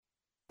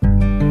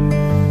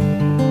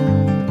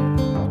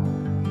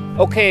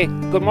Okay,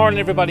 good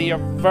morning everybody. You're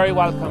very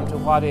welcome to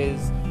what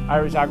is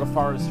Irish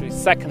Agroforestry's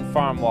second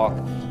farm walk.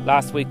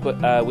 Last week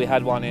we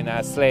had one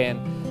in Slane,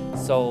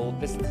 so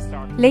this is the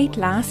start. Late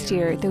last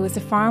year there was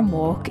a farm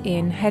walk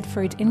in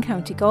Headford in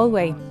County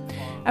Galway.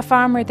 A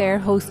farmer there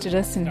hosted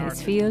us in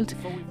his field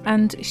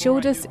and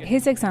showed us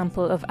his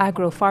example of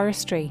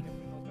agroforestry.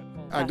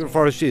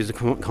 Agroforestry is a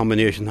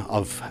combination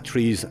of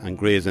trees and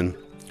grazing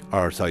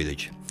or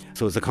silage.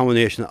 So it's a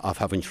combination of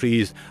having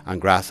trees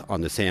and grass on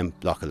the same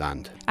block of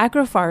land.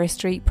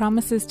 Agroforestry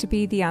promises to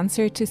be the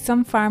answer to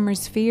some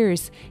farmers'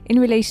 fears in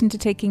relation to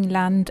taking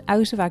land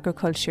out of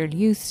agricultural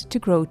use to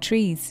grow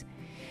trees.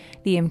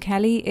 Liam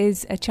Kelly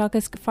is a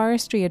Teagasc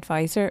forestry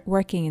advisor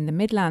working in the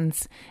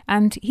Midlands,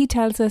 and he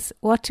tells us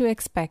what to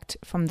expect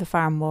from the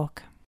farm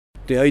walk.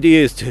 The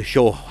idea is to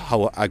show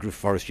how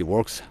agroforestry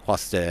works,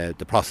 what's the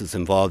process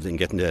involved in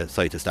getting the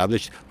site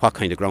established, what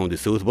kind of ground is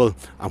suitable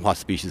and what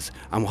species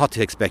and what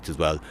to expect as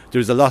well.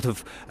 There's a lot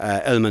of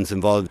elements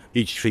involved.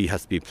 Each tree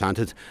has to be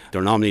planted.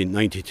 They're normally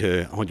 90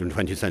 to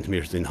 120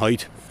 centimetres in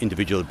height,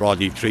 individual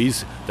broadleaf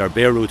trees. They're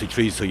bare-rooted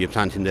trees, so you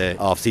plant in the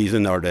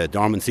off-season or the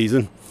dormant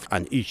season,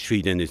 and each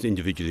tree then is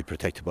individually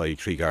protected by a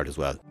tree guard as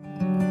well.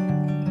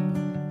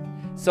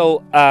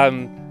 So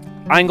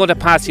I'm going to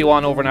pass you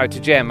on over now to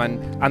Jim,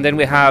 and then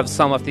we have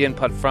some of the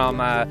input from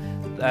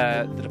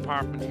the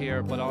department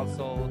here, but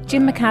also...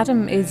 Jim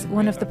McAdam is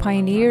one of the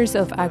pioneers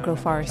of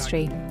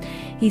agroforestry.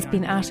 He's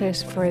been at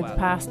it for the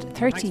past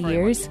 30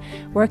 years,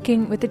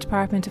 working with the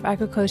Department of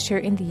Agriculture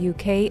in the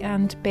UK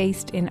and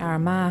based in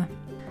Armagh.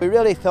 We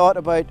really thought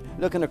about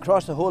looking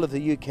across the whole of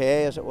the UK,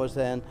 as it was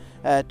then,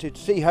 to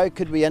see how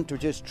could we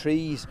introduce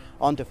trees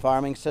onto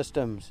farming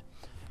systems.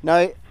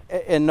 Now,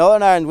 in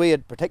Northern Ireland we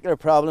had particular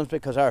problems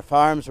because our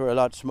farms were a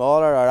lot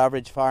smaller. Our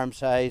average farm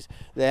size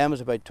then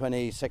was about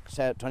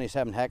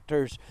 27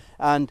 hectares,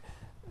 and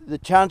the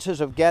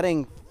chances of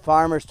getting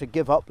farmers to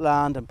give up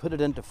land and put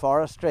it into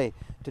forestry,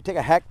 to take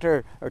a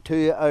hectare or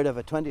two out of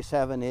a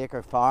 27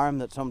 acre farm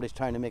that somebody's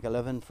trying to make a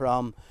living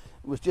from,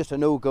 was just a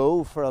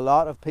no-go for a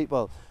lot of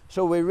people.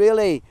 So we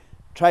really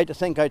tried to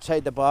think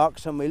outside the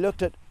box, and we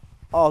looked at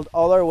all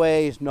other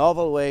ways,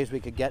 novel ways we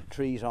could get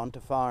trees onto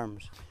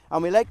farms.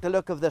 And we like the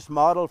look of this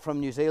model from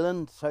New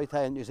Zealand, South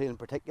Island New Zealand in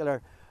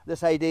particular,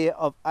 this idea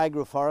of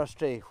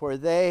agroforestry, where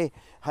they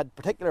had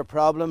particular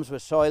problems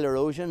with soil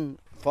erosion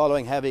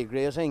following heavy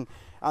grazing,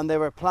 and they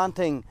were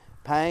planting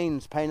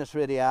pines, Pinus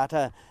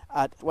radiata,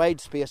 at wide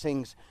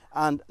spacings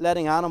and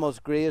letting animals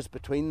graze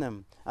between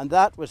them. And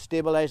that was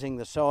stabilising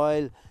the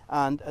soil,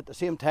 and at the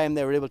same time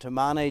they were able to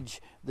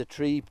manage the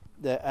tree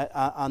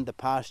and the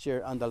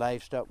pasture and the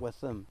livestock with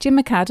them. Jim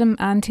McAdam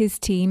and his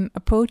team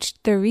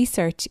approached their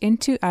research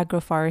into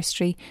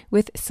agroforestry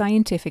with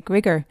scientific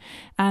rigour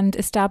and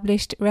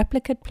established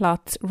replicate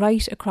plots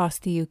right across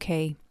the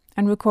UK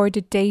and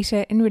recorded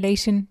data in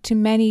relation to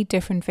many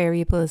different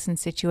variables and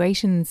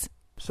situations.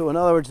 So in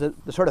other words,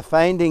 the sort of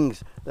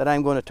findings that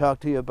I'm going to talk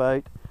to you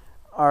about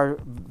are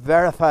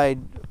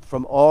verified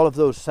from all of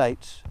those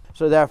sites.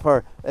 So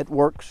therefore it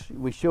works.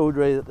 We showed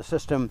really that the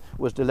system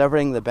was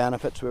delivering the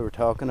benefits we were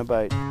talking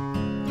about.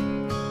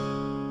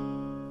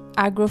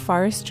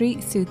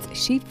 Agroforestry suits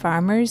sheep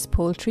farmers,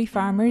 poultry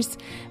farmers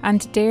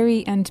and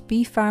dairy and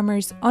beef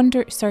farmers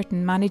under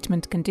certain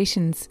management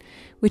conditions,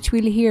 which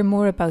we'll hear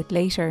more about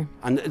later.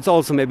 And it's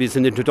also maybe it's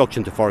an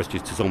introduction to forestry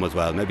to some as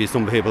well. Maybe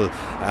some people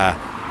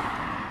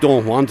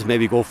don't want to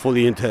maybe go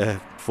fully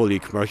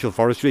commercial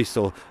forestry,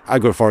 so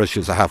agroforestry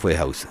is a halfway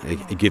house.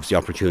 It gives the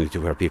opportunity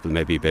where people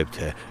may be able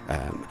to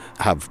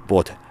have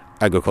both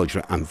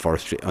agriculture and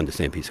forestry on the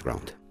same piece of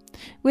ground.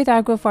 With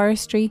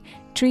agroforestry,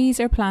 trees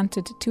are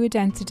planted to a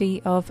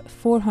density of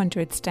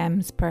 400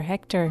 stems per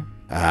hectare.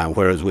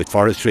 Whereas with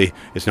forestry,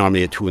 it's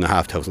normally at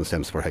 2,500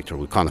 stems per hectare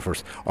with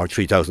conifers, or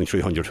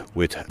 3,300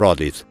 with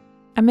broadleaves.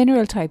 A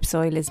mineral type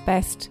soil is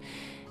best,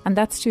 and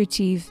that's to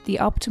achieve the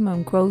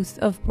optimum growth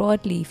of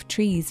broadleaf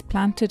trees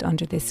planted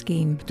under this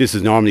scheme. This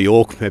is normally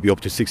oak, maybe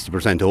up to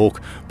 60%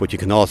 oak, but you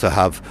can also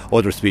have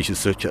other species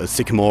such as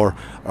sycamore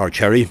or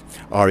cherry,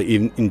 or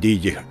even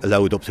indeed you're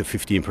allowed up to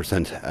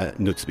 15%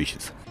 nut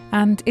species.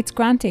 And it's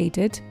grant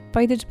aided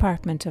by the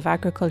Department of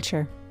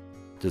Agriculture.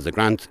 There's a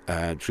grant,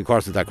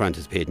 3/4 of that grant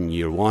is paid in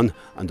year one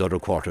and the other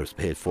quarter is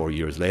paid 4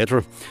 years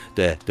later.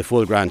 The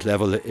full grant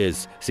level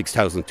is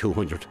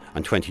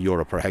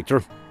 €6,220 per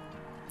hectare.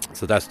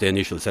 So that's the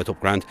initial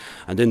set-up grant,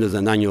 and then there's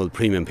an annual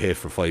premium paid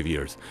for 5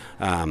 years.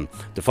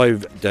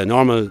 The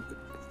normal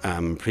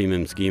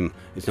premium scheme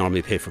is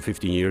normally paid for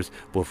 15 years,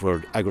 but for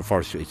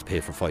agroforestry it's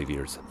paid for 5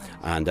 years,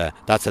 and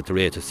that's at the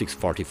rate of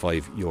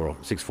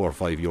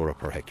 €645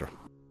 per hectare.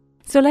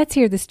 So let's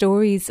hear the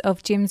stories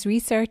of Jim's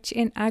research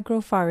in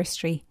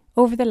agroforestry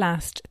over the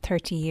last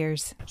 30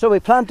 years. So we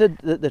planted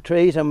the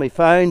trees and we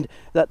found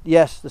that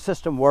yes, the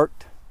system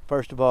worked.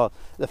 First of all,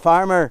 the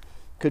farmer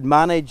could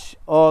manage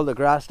all the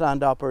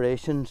grassland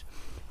operations.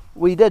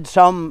 We did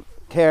some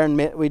care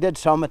and we did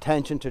some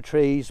attention to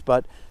trees,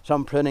 but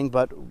some pruning,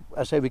 but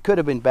I say we could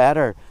have been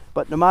better.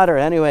 But no matter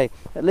anyway,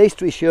 at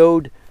least we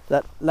showed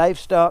that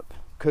livestock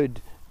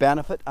could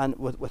benefit and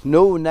with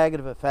no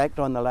negative effect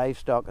on the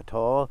livestock at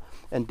all.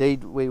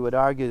 Indeed, we would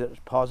argue that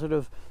it's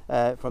positive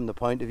from the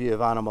point of view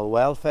of animal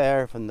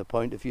welfare, from the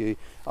point of view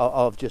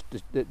of just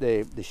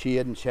the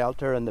shade and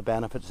shelter and the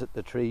benefits that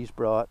the trees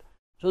brought.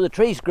 So the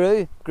trees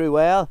grew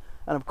well,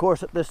 and of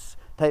course at this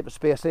type of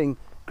spacing,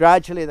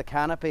 gradually the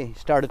canopy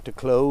started to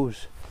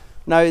close.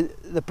 Now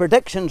the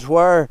predictions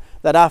were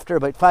that after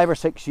about 5 or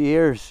 6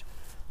 years,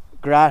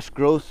 grass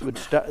growth would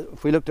start.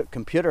 If we looked at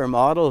computer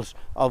models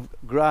of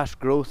grass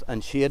growth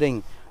and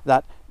shading,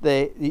 that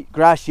the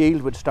grass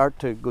yield would start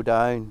to go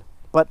down,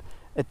 but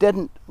it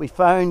didn't. We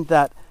found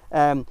that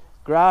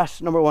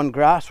grass, number one,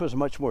 grass was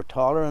much more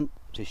tolerant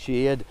to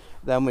shade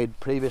than we'd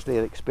previously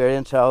had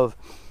experience of.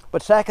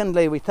 But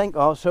secondly, we think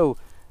also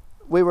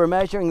we were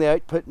measuring the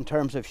output in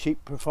terms of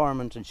sheep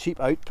performance and sheep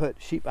output,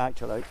 sheep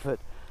actual output,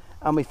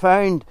 and we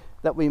found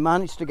that we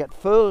managed to get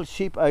full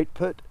sheep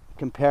output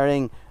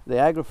comparing the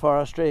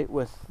agroforestry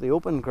with the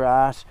open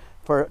grass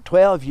for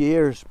 12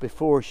 years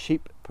before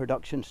sheep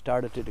production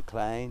started to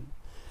decline.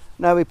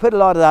 Now we put a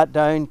lot of that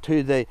down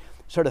to the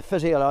sort of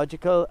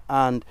physiological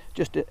and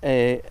just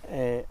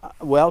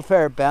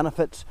welfare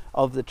benefits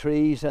of the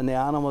trees and the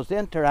animals. The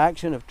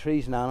interaction of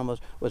trees and animals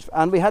was,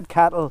 and we had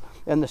cattle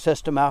in the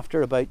system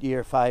after about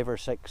year 5 or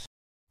 6.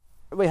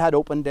 We had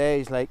open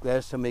days like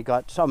this and we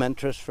got some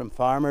interest from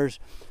farmers,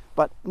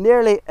 but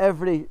nearly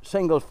every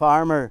single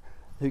farmer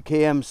who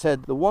came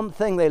said the one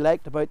thing they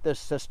liked about this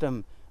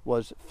system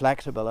was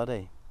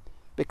flexibility,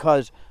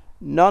 because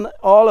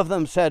all of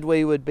them said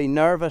we would be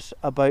nervous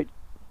about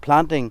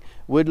planting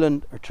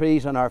woodland or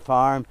trees on our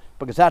farm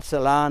because that's the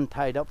land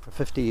tied up for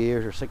 50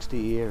 years or 60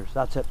 years.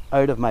 That's it,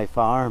 out of my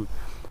farm.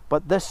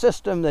 But this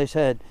system, they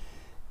said,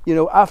 you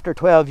know, after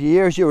 12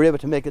 years you were able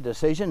to make a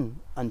decision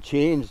and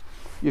change.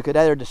 You could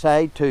either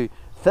decide to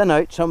thin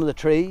out some of the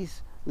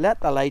trees,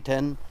 let the light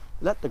in,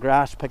 let the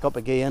grass pick up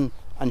again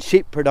and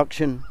sheep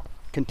production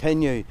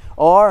continue,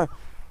 or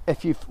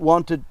if you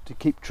wanted to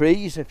keep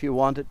trees, if you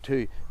wanted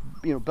to,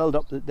 you know, build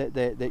up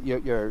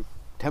your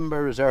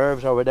timber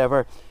reserves or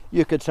whatever,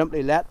 you could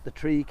simply let the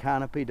tree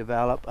canopy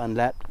develop and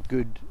let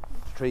good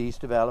trees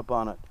develop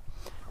on it.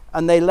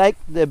 And they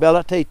liked the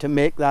ability to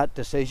make that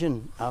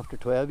decision after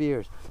 12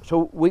 years.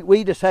 So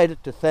we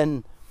decided to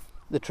thin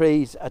the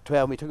trees at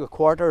 12. We took a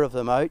quarter of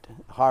them out,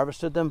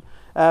 harvested them.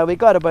 We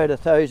got about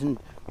 €1,000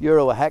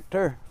 a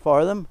hectare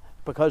for them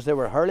because they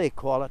were Hurley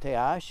quality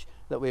ash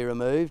that we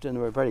removed, and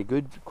they were very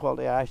good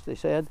quality ash, they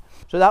said.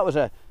 So that was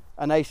a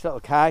nice little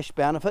cash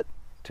benefit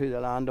to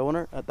the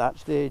landowner at that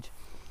stage.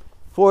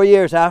 4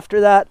 years after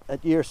that,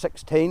 at year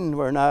 16,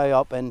 we're now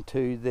up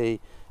into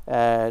the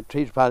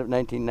trees planted in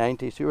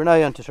 1990. So we're now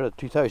into sort of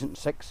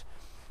 2006.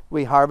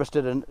 We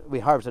harvested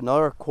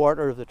another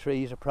quarter of the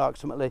trees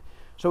approximately.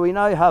 So we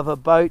now have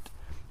about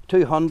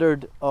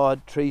 200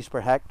 odd trees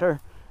per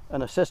hectare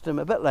in a system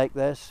a bit like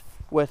this,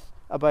 with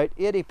about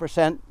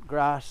 80%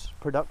 grass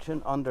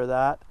production under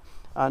that,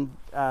 and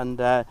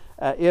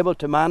able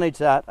to manage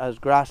that as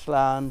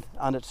grassland,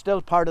 and it's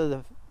still part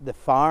of the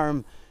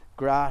farm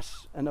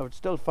grass, and it's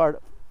still part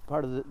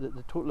of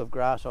the total of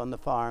grass on the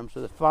farm.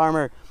 So the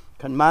farmer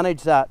can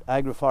manage that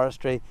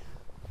agroforestry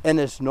in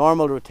its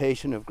normal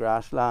rotation of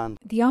grassland.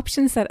 The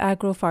options that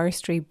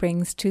agroforestry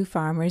brings to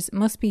farmers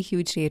must be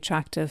hugely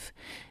attractive,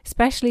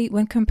 especially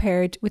when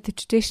compared with the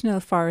traditional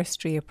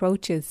forestry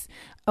approaches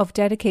of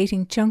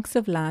dedicating chunks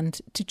of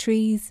land to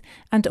trees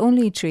and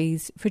only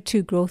trees for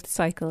 2 growth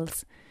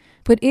cycles.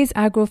 But is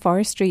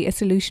agroforestry a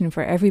solution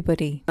for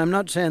everybody? I'm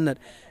not saying that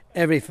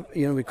we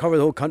cover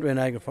the whole country in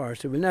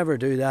agroforestry. We'll never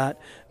do that.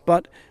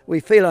 But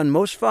we feel on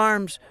most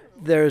farms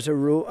there's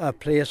a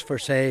place for,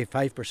 say,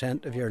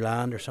 5% of your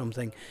land or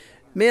something.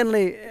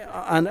 Mainly,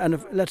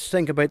 and let's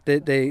think about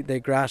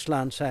the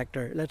grassland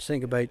sector. Let's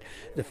think about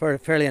the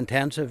fairly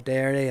intensive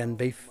dairy and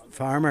beef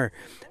farmer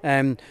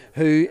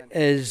who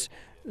is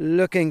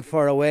looking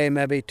for a way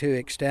maybe to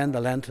extend the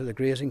length of the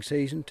grazing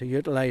season, to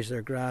utilise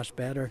their grass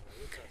better.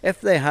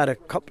 If they had a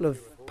couple of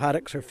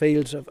paddocks or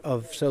fields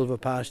of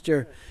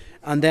silvopasture,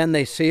 and then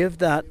they saved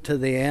that to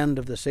the end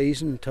of the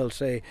season till,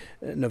 say,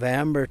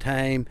 November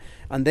time,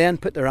 and then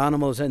put their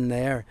animals in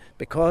there,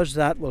 because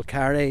that will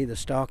carry the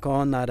stock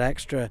on that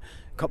extra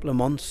couple of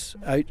months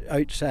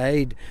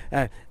outside,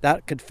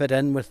 that could fit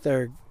in with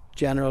their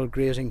general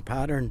grazing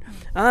pattern.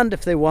 And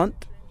if they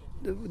want,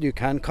 you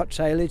can cut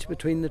silage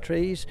between the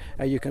trees,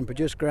 you can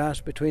produce grass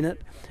between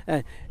it.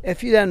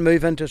 If you then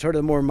move into sort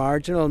of more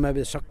marginal, maybe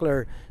the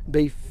suckler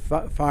beef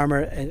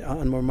farmer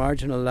on more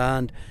marginal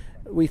land,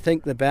 we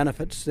think the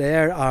benefits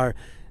there are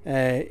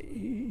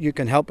you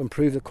can help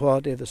improve the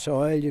quality of the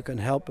soil, you can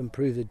help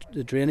improve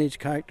the drainage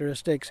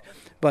characteristics,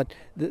 but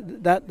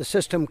the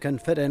system can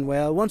fit in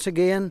well. Once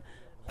again,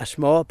 a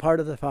small part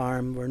of the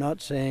farm. We're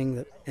not saying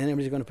that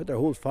anybody's going to put their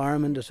whole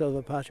farm into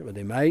silvopasture, well,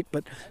 they might,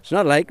 but it's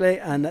not likely,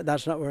 and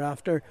that's not what we're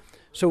after.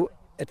 So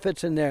it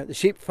fits in there. The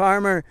sheep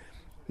farmer,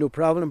 no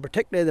problem,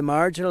 particularly the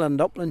marginal and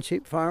upland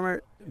sheep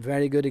farmer,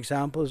 very good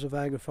examples of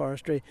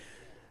agroforestry.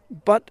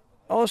 But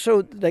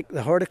also like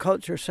the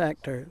horticulture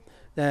sector,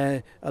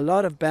 A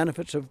lot of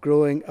benefits of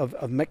growing,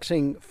 of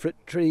mixing fruit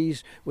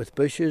trees with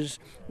bushes,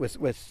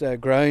 with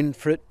ground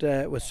fruit,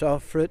 with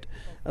soft fruit.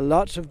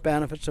 Lots of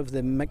benefits of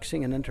the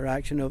mixing and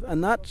interaction of,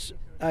 and that's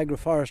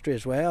agroforestry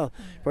as well,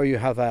 where you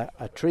have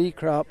a tree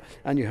crop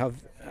and you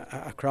have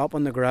a crop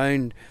on the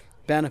ground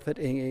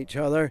benefiting each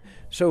other.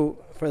 So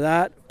for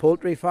that,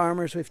 poultry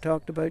farmers we've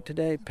talked about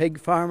today, pig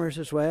farmers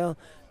as well.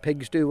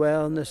 Pigs do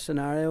well in this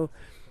scenario.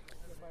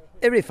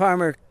 Every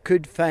farmer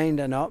could find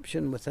an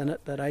option within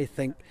it that I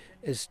think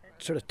is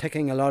sort of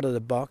ticking a lot of the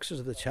boxes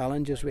of the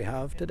challenges we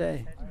have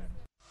today.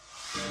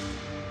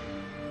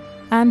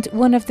 And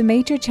one of the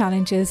major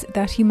challenges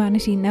that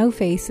humanity now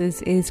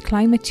faces is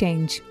climate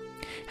change.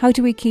 How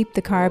do we keep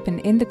the carbon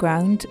in the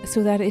ground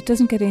so that it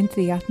doesn't get into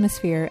the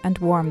atmosphere and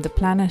warm the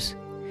planet?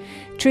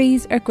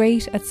 Trees are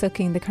great at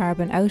sucking the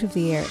carbon out of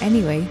the air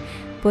anyway,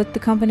 but the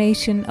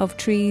combination of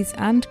trees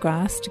and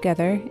grass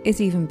together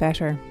is even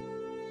better.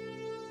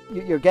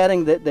 You're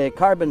getting the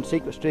carbon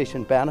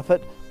sequestration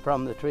benefit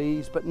from the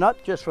trees, but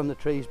not just from the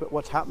trees, but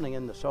what's happening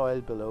in the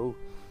soil below.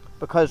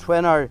 Because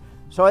when our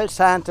soil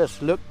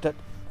scientists looked at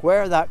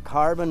where that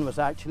carbon was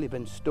actually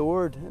been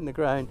stored in the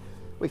ground,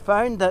 we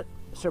found that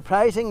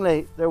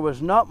surprisingly there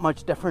was not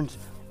much difference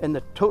in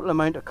the total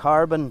amount of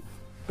carbon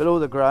below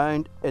the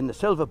ground in the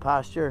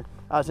silvopasture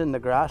as in the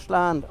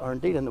grassland, or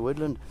indeed in the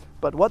woodland.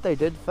 But what they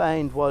did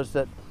find was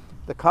that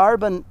the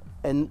carbon,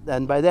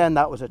 and by then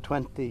that was a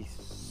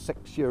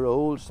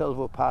 26-year-old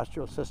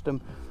silvopastoral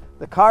system,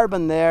 the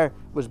carbon there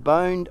was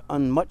bound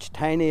on much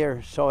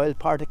tinier soil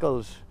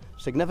particles,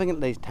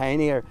 significantly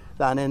tinier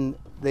than in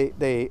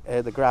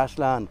the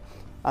grassland.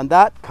 And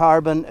that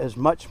carbon is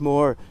much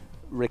more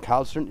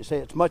recalcitrant, you say,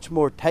 it's much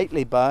more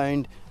tightly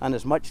bound and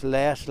is much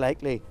less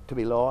likely to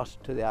be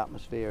lost to the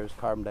atmosphere as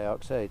carbon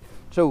dioxide.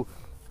 So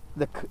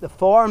the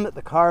form that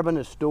the carbon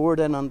is stored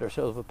in under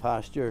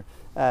silvopasture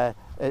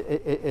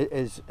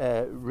is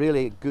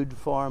really a good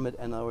form.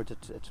 In other words,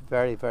 it's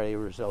very, very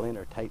resilient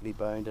or tightly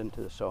bound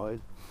into the soil.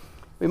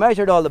 We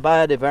measured all the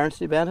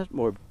biodiversity benefits,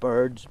 more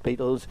birds,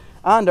 beetles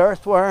and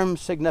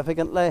earthworms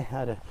significantly. I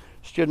had a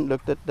student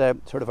looked at the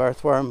sort of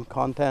earthworm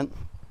content.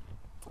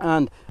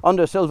 And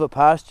under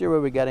silvopasture we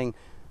were getting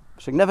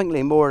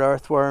significantly more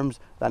earthworms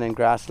than in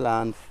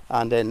grassland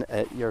and in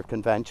your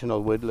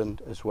conventional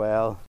woodland as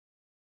well.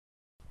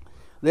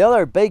 The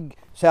other big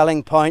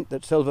selling point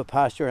that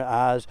silvopasture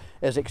has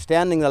is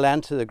extending the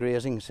length of the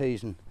grazing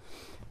season.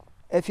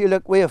 If you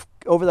look, we have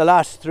over the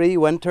last 3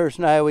 winters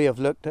now, we have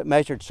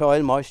measured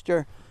soil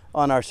moisture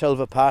on our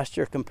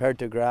silvopasture compared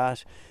to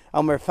grass,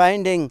 and we're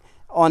finding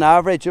on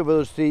average over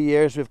those 3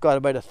 years we've got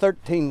about a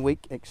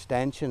 13-week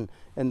extension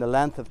in the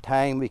length of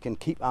time we can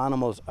keep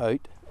animals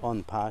out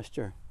on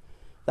pasture.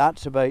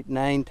 That's about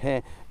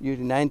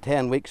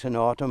 9-10 weeks in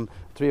autumn,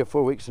 3 or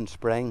 4 weeks in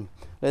spring.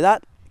 Now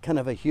that can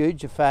have a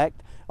huge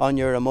effect on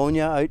your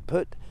ammonia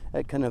output.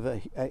 It can have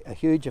a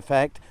huge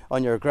effect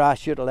on your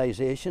grass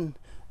utilisation,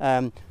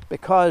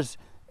 because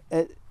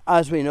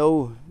as we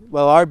know,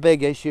 well, our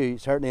big issue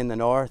certainly in the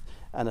north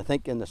and I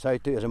think in the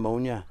south too is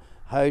ammonia.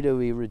 How do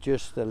we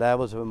reduce the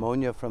levels of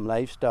ammonia from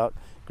livestock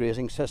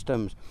grazing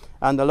systems?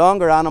 And the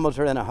longer animals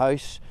are in a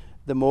house,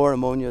 the more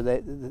ammonia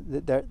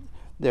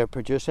they're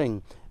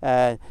producing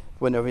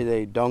whenever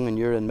they dung and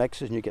urine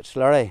mixes and you get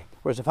slurry.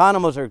 Whereas if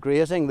animals are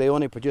grazing, they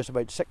only produce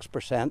about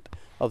 6%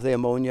 of the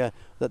ammonia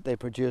that they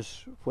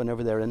produce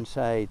whenever they're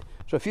inside.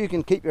 So if you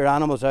can keep your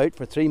animals out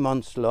for 3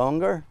 months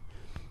longer,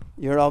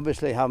 you're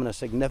obviously having a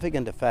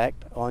significant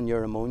effect on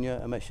your ammonia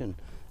emission.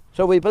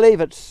 So we believe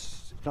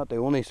it's not the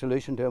only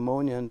solution to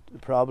ammonia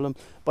problem,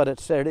 but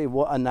it's certainly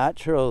a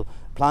natural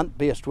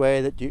plant-based way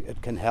that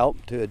it can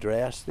help to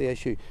address the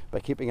issue by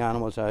keeping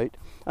animals out.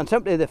 And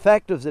simply the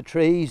effect of the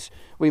trees,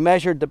 we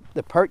measured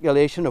the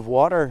percolation of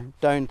water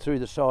down through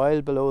the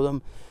soil below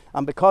them,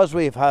 and because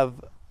we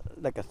have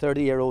like a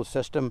 30-year-old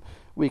system,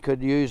 we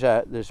could use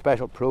the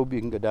special probe.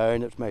 You can go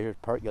down, it's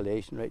measured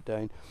percolation right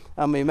down,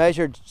 and we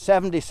measured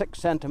 76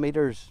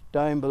 centimetres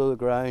down below the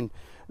ground.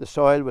 The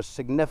soil was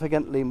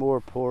significantly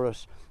more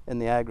porous in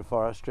the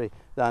agroforestry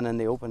than in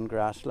the open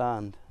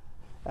grassland.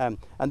 And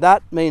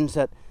that means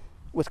that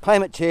with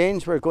climate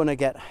change we're going to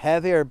get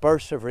heavier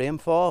bursts of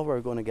rainfall,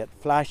 we're going to get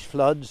flash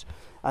floods,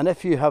 and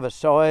if you have a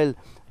soil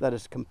that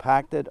is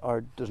compacted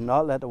or does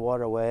not let the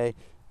water away,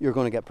 you're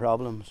going to get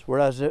problems.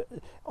 Whereas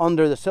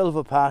under the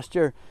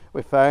silvopasture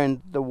we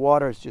found the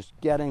water is just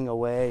getting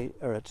away,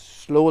 or it's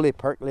slowly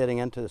percolating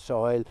into the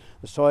soil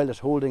is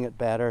holding it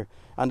better,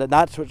 and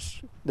that's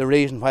what's the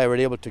reason why we're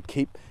able to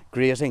keep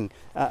grazing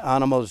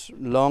animals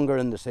longer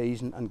in the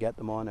season and get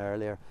them on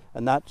earlier.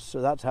 And that's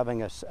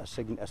having a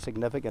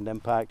significant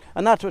impact.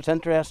 And that's what's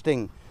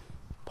interesting.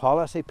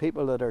 Policy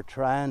people that are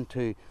trying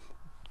to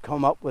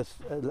come up with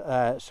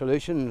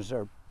solutions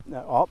or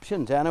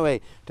options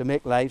anyway to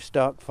make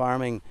livestock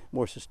farming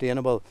more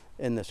sustainable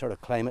in the sort of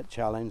climate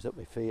challenge that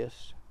we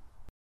face.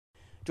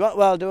 Do we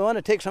want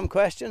to take some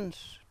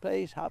questions,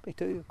 please? Happy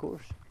to, of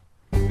course.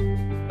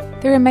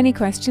 There are many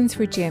questions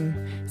for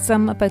Jim,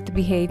 some about the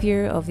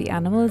behaviour of the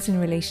animals in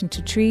relation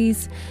to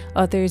trees,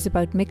 others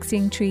about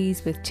mixing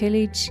trees with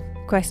tillage,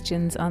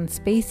 questions on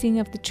spacing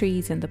of the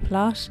trees in the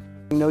plot.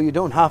 You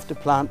don't have to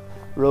plant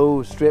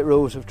straight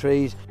rows of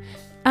trees.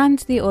 And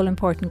the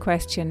all-important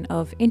question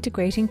of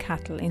integrating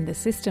cattle in the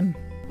system.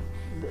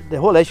 The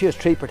whole issue is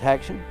tree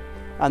protection,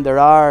 and there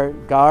are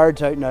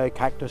guards out now,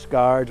 cactus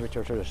guards, which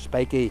are sort of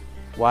spiky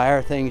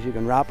wire things you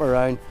can wrap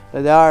around.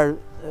 Now, they are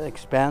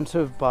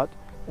expensive, but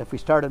if we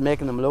started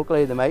making them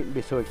locally, they mightn't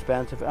be so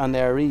expensive, and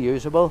they're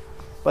reusable.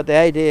 But the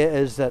idea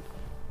is that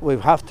we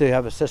have to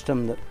have a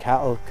system that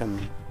cattle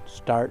can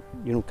start,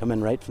 come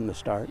in right from the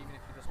start.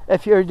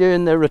 If you're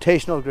doing the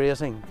rotational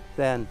grazing,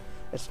 then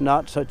it's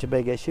not such a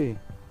big issue,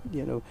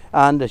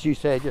 And as you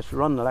say, just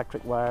run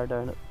electric wire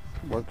down it.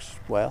 Works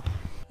well.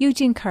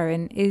 Eugene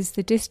Curran is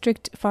the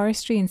District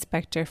Forestry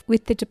Inspector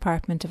with the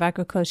Department of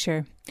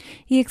Agriculture.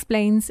 He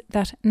explains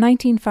that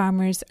 19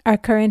 farmers are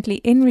currently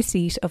in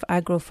receipt of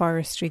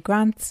agroforestry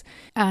grants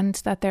and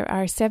that there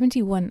are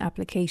 71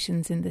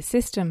 applications in the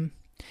system.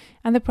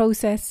 And the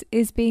process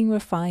is being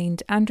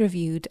refined and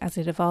reviewed as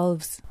it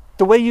evolves.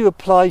 The way you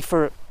apply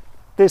for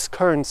this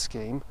current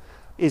scheme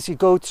is you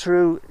go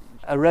through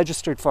a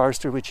registered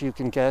forester, which you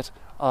can get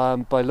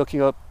by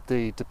looking up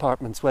the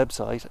department's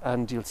website,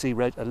 and you'll see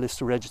a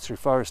list of registered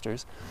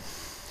foresters,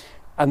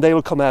 and they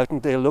will come out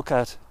and they'll look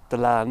at the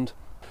land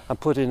and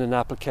put in an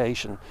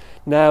application.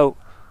 Now,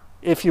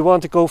 if you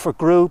want to go for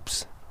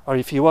groups, or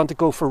if you want to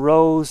go for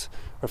rows,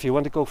 or if you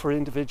want to go for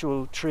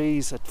individual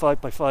trees at 5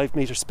 by 5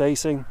 metre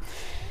spacing,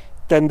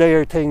 then they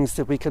are things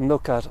that we can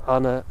look at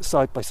on a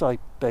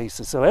site-by-site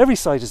basis. So every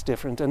site is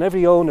different, and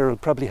every owner will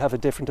probably have a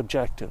different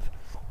objective.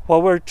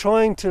 What we're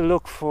trying to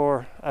look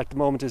for at the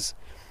moment is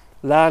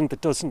land that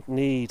doesn't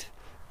need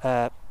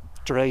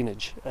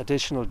drainage,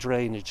 additional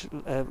drainage,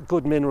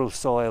 good mineral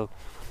soil.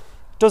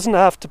 Doesn't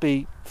have to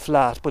be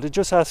flat, but it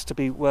just has to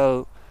be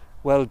well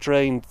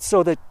drained,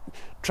 so that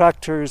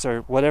tractors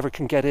or whatever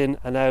can get in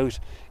and out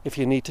if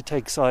you need to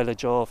take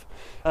silage off.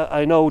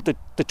 I know that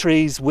the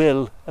trees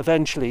will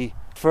eventually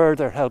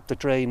further help the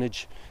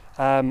drainage,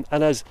 and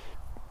as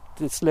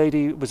this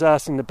lady was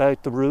asking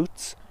about the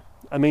roots,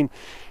 I mean,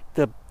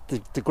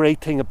 the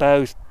great thing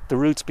about the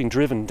roots being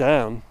driven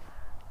down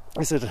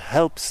is that it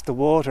helps the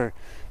water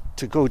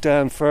to go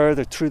down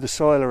further through the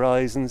soil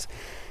horizons,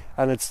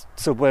 and it's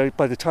so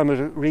by the time it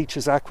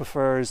reaches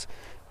aquifers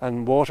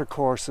and water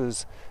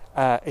courses,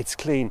 it's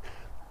clean.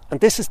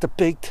 And this is the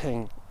big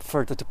thing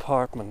for the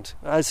department,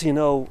 as you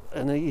know,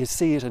 and you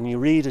see it and you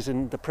read it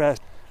in the press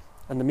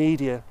and the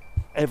media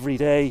every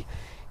day.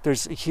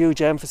 There's a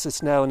huge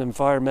emphasis now on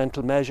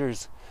environmental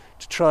measures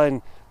to try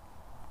and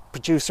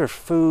produce our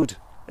food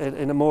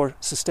in a more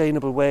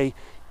sustainable way,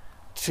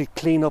 to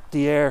clean up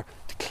the air,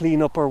 to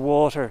clean up our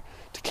water,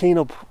 to clean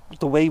up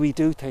the way we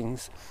do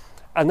things.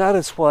 And that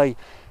is why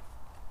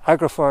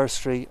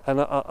agroforestry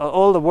and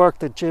all the work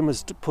that Jim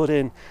has put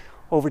in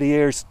over the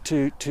years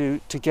to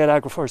get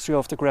agroforestry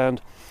off the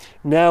ground,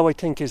 now I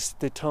think is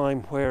the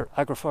time where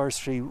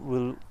agroforestry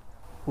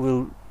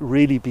will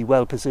really be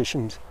well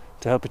positioned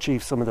to help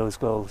achieve some of those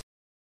goals.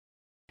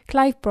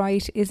 Clive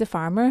Bright is a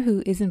farmer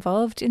who is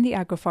involved in the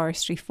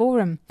Agroforestry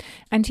Forum,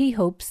 and he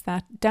hopes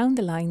that down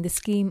the line the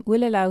scheme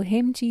will allow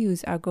him to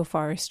use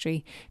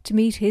agroforestry to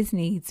meet his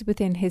needs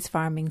within his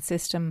farming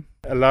system.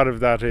 A lot of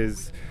that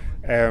is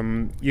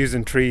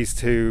using trees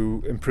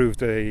to improve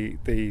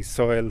the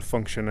soil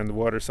function and the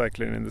water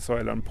cycling in the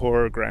soil on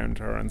poorer ground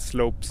or on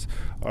slopes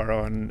or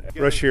on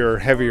rushier,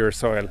 heavier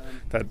soil,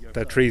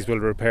 that trees will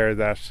repair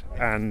that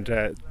and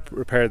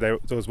repair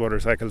those water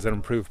cycles and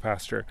improve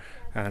pasture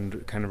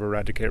and kind of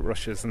eradicate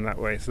rushes in that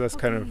way. So that's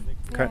kind of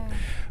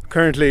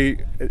currently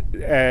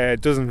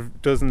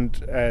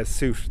doesn't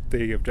suit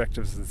the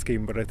objectives of the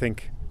scheme, but I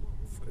think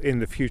in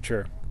the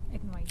future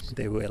It might.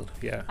 they will.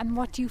 Yeah. And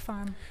what do you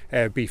farm?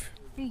 Beef.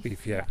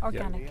 Beef, yeah.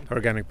 Organic. Yeah.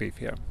 Organic beef,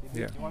 yeah.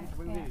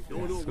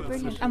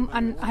 Brilliant.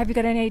 And have you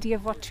got any idea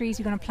of what trees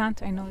you're going to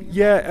plant? I know.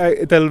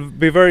 Yeah, they'll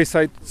be very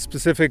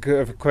site-specific,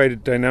 of quite a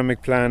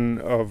dynamic plan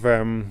of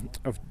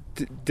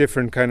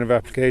different kind of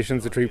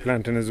applications of tree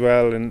planting as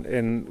well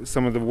in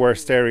some of the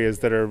worst areas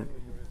that are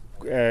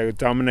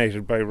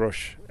dominated by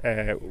rush.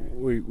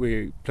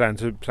 We plan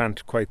to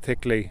plant quite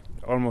thickly,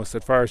 almost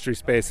at forestry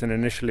space, and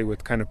initially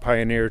with kind of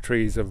pioneer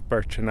trees of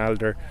birch and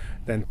alder,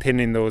 then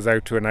thinning those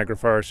out to an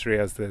agroforestry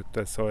as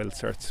the soil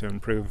starts to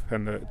improve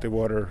and the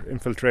water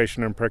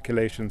infiltration and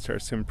percolation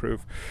starts to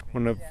improve.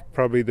 One of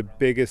probably the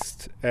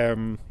biggest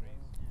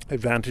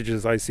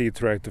advantages I see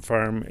throughout the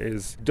farm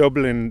is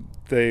doubling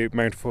the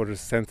amount of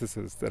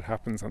photosynthesis that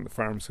happens on the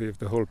farm. So you have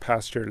the whole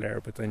pasture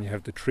layer, but then you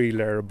have the tree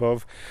layer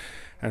above,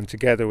 and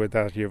together with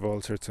that you have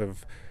all sorts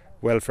of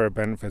welfare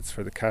benefits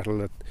for the cattle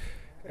that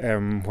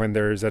when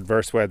there's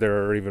adverse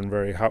weather or even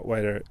very hot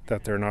weather,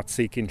 that they're not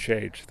seeking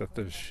shade, that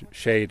there's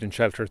shade and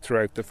shelter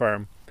throughout the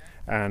farm.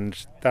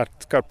 And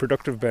that's got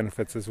productive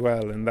benefits as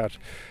well, in that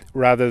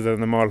rather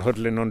than them all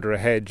huddling under a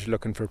hedge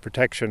looking for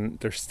protection,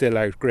 they're still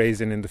out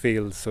grazing in the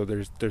fields, so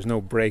there's no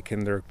break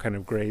in their kind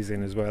of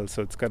grazing as well.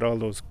 So it's got all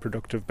those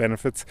productive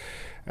benefits.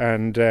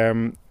 And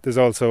there's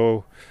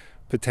also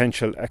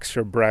potential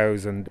extra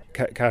browse, and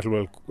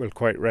cattle will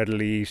quite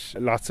readily eat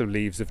lots of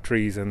leaves of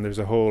trees, and there's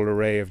a whole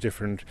array of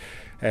different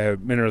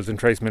minerals and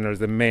trace minerals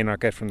they may not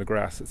get from the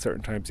grass at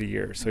certain times of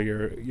year. So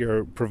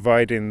you're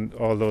providing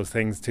all those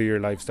things to your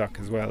livestock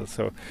as well.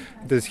 So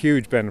there's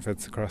huge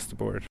benefits across the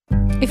board.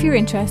 If you're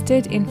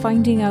interested in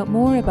finding out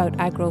more about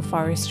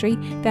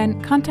agroforestry,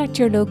 then contact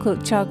your local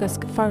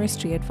Teagasc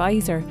Forestry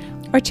Advisor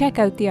or check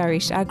out the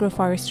Irish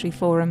Agroforestry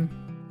Forum.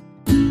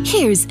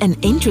 Here's an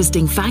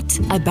interesting fact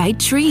about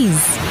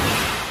trees.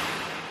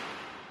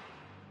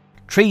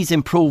 Trees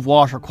improve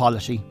water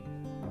quality.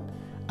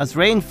 As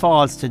rain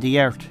falls to the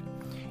earth,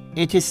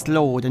 it is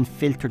slowed and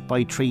filtered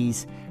by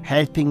trees,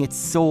 helping it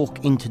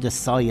soak into the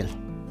soil.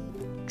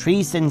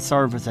 Trees then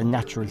serve as a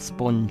natural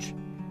sponge,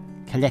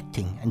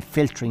 collecting and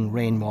filtering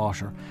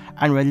rainwater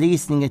and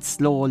releasing it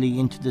slowly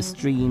into the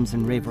streams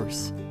and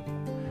rivers.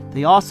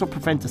 They also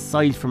prevent the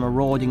soil from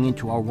eroding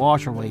into our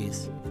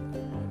waterways,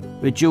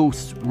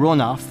 reduce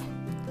runoff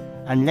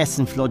and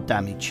lessen flood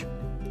damage.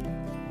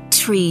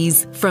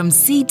 Trees from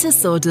Seed to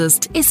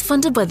Sawdust is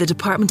funded by the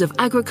Department of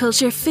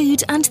Agriculture,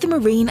 Food and the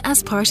Marine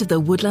as part of the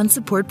Woodland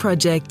Support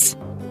Project.